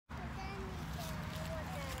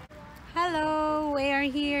Hello, we are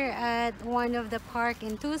here at one of the park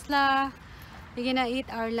in Tuzla. We're gonna eat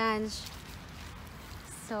our lunch.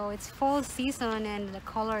 So it's fall season and the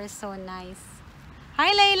color is so nice.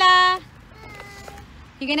 Hi Layla!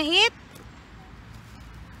 You gonna eat?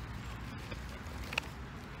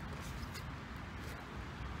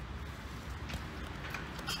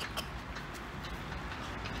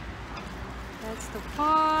 That's the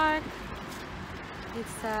park.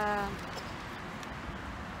 It's the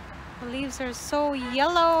leaves are so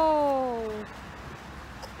yellow.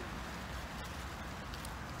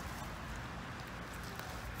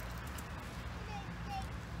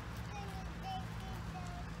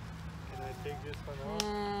 Can I take this one off?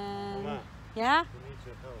 Mama, Yeah? we need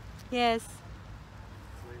your help. Yes.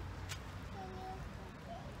 Wait.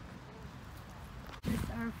 It's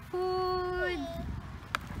our food.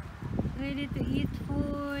 Ready to eat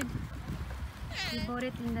food. We bought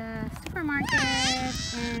it in the supermarket.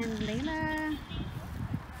 And Layla.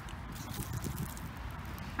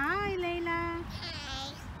 Hi Layla.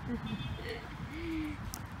 Hi.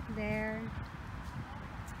 There.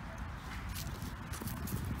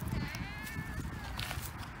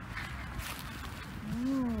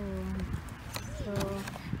 Ooh. So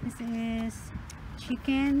this is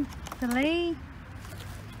chicken fillet,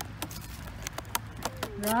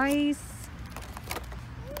 rice,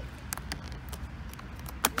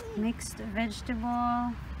 mixed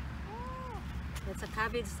vegetable. That's a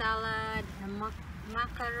cabbage salad, a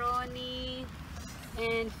macaroni,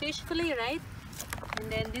 and fish fillet, right?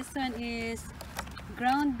 And then this one is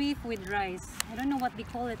ground beef with rice. I don't know what they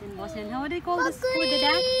call it in Bosnian. How do they call this food,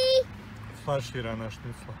 Dad? Faširana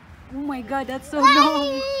šnicla. Oh my god, that's so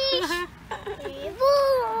long.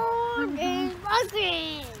 Food is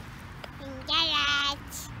Bosnia.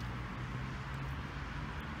 Carrots.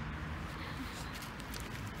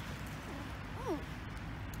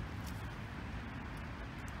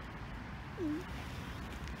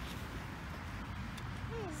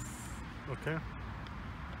 Okay.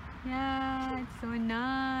 Yeah, it's so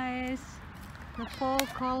nice. The fall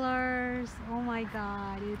colors. Oh my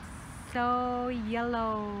god, it's so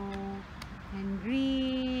yellow and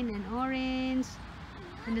green and orange.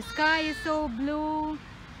 And the sky is so blue.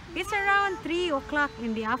 It's around 3 o'clock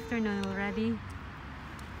in the afternoon already.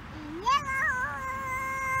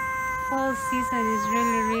 Fall season is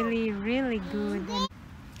really good. And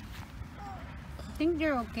I think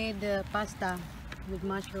they're okay, the pasta with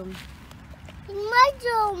mushroom.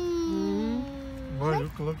 Mushroom. Well,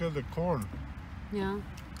 look at the corn. Yeah.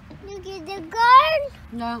 Look at the corn.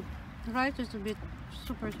 Yeah. The rice is a bit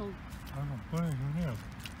super salt. I don't put it in here.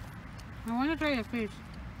 I want to try the fish.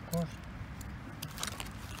 Of course.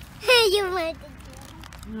 You want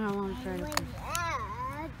to No, I want to try the fish.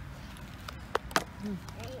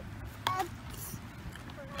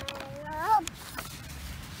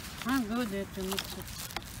 How good it to mix it.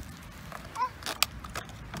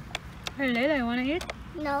 Hey Layla, you want to eat?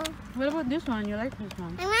 No. What about this one? You like this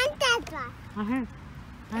one? I want that one. Uh-huh.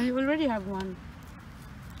 I already have one.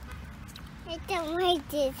 I don't like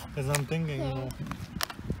this. Because I'm thinking, you know,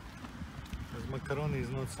 this macaroni is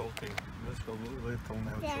not salty. Just a little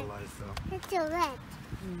neutralized. So. It's a red.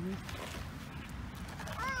 Mm-hmm.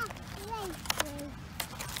 Ah, right.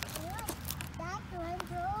 That one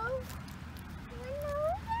goes.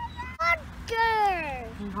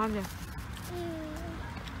 Hadi.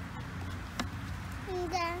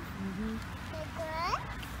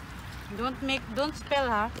 Don't spill,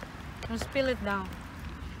 huh? Don't spill it down.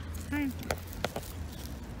 Hi.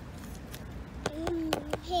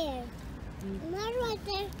 Here. More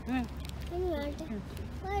water. Hi. More water.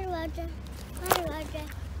 More water. More water.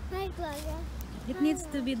 More water. It needs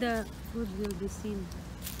to be the food will be seen.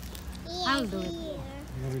 I'll do it.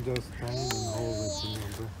 Let me just turn it and hold it in your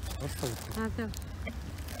breath. Ate.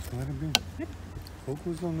 Let it be.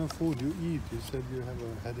 Focus on the food you eat. You said you have a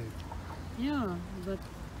headache. Yeah, but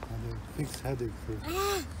Fix headache first.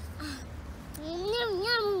 Yum,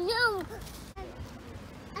 yum, yum.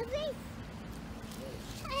 I see.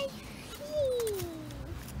 I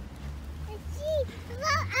see.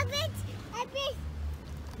 Well, I bet.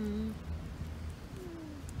 mm,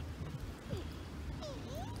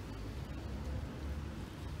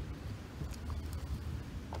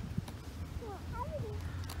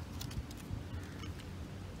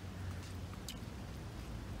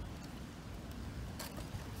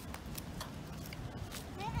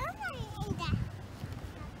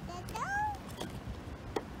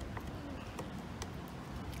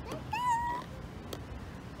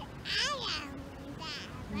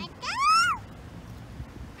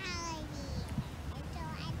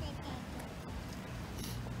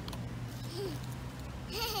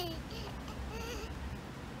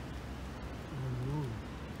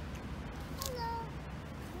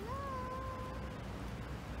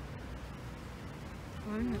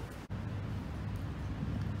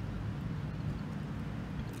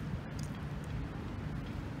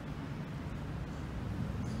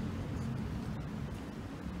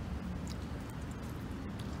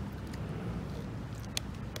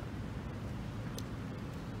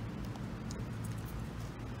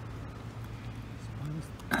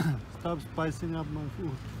 Stop spicing up my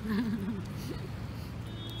food.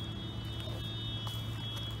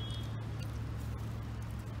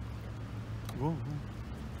 Go.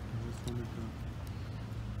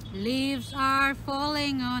 Leaves are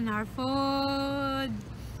falling on our food.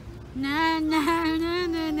 Na na na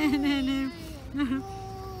na na na na.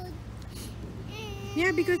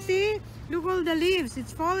 Yeah, because see, look all the leaves.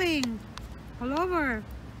 It's falling all over.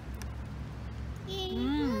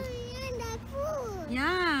 Yeah.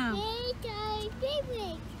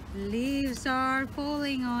 Leaves are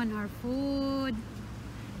falling on our food.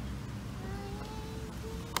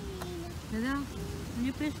 Dada, can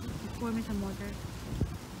you please pour me some water?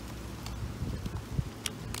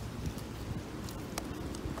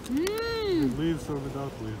 With leaves or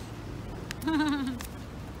without leaves?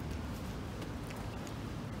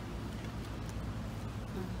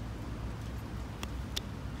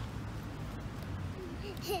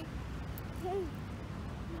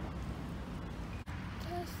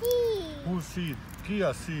 Whose seed?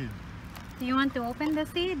 Kia seed. Do you want to open the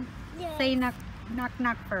seed? Yes. Say knock, knock,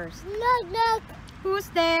 knock first. Knock, knock. Who's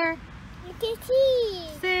there? You can see.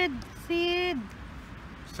 Sid, Sid.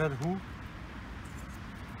 Said who?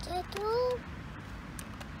 Tattoo.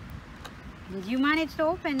 Did you manage to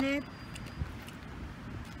open it?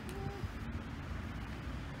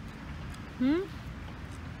 Hmm?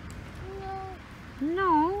 No.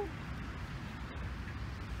 No.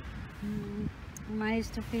 I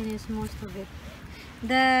managed to finish most of it.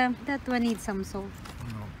 That one needs some salt.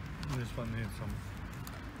 No, this one needs some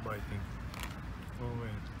biting. Oh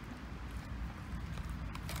wait.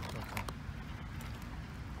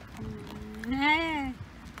 Okay.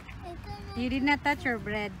 You did not touch your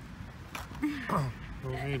bread. No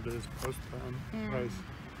need, there is pasta and rice.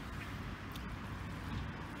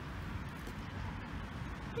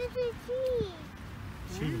 This is seed.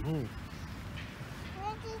 Seed who?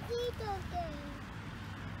 Where's the seed okay?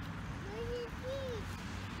 Where's the seed?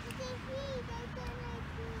 Where's the seed? I cannot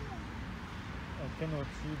see it. I cannot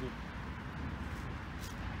see it.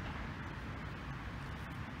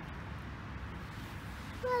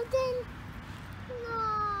 Well then, no.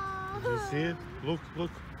 Did you see it? Look,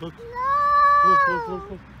 look, look. No. Look, look, look,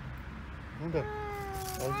 look. Look.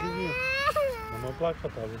 I'll give you. I'm not black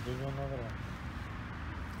at all. I'll give you another one.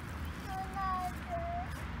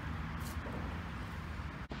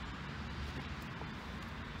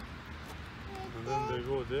 And then they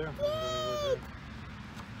go there. And then they go there.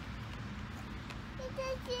 It's a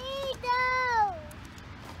seed though.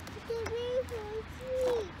 It's a beautiful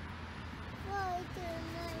seed. Oh, it's a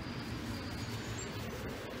nice.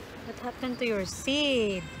 What happened to your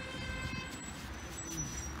seed?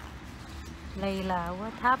 Layla,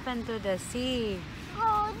 what happened to the seed?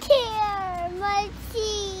 Oh dear, my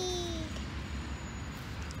seed.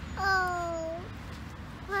 Oh,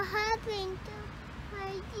 what happened to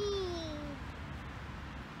my seed?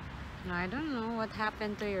 I don't know what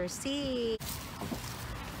happened to your seed.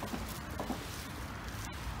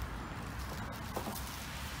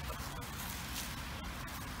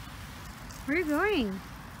 Where are you going?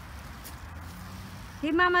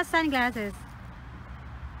 Give Mama sunglasses.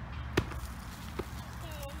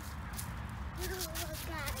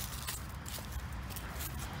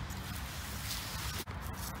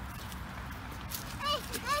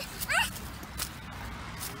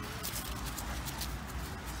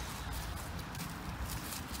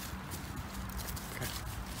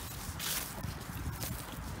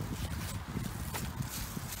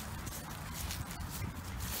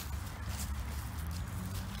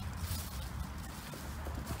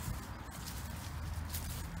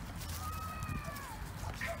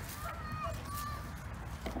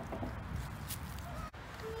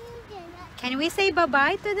 Can we say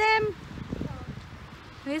bye-bye to them?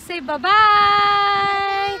 We say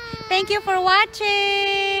bye-bye. Thank you for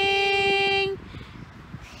watching.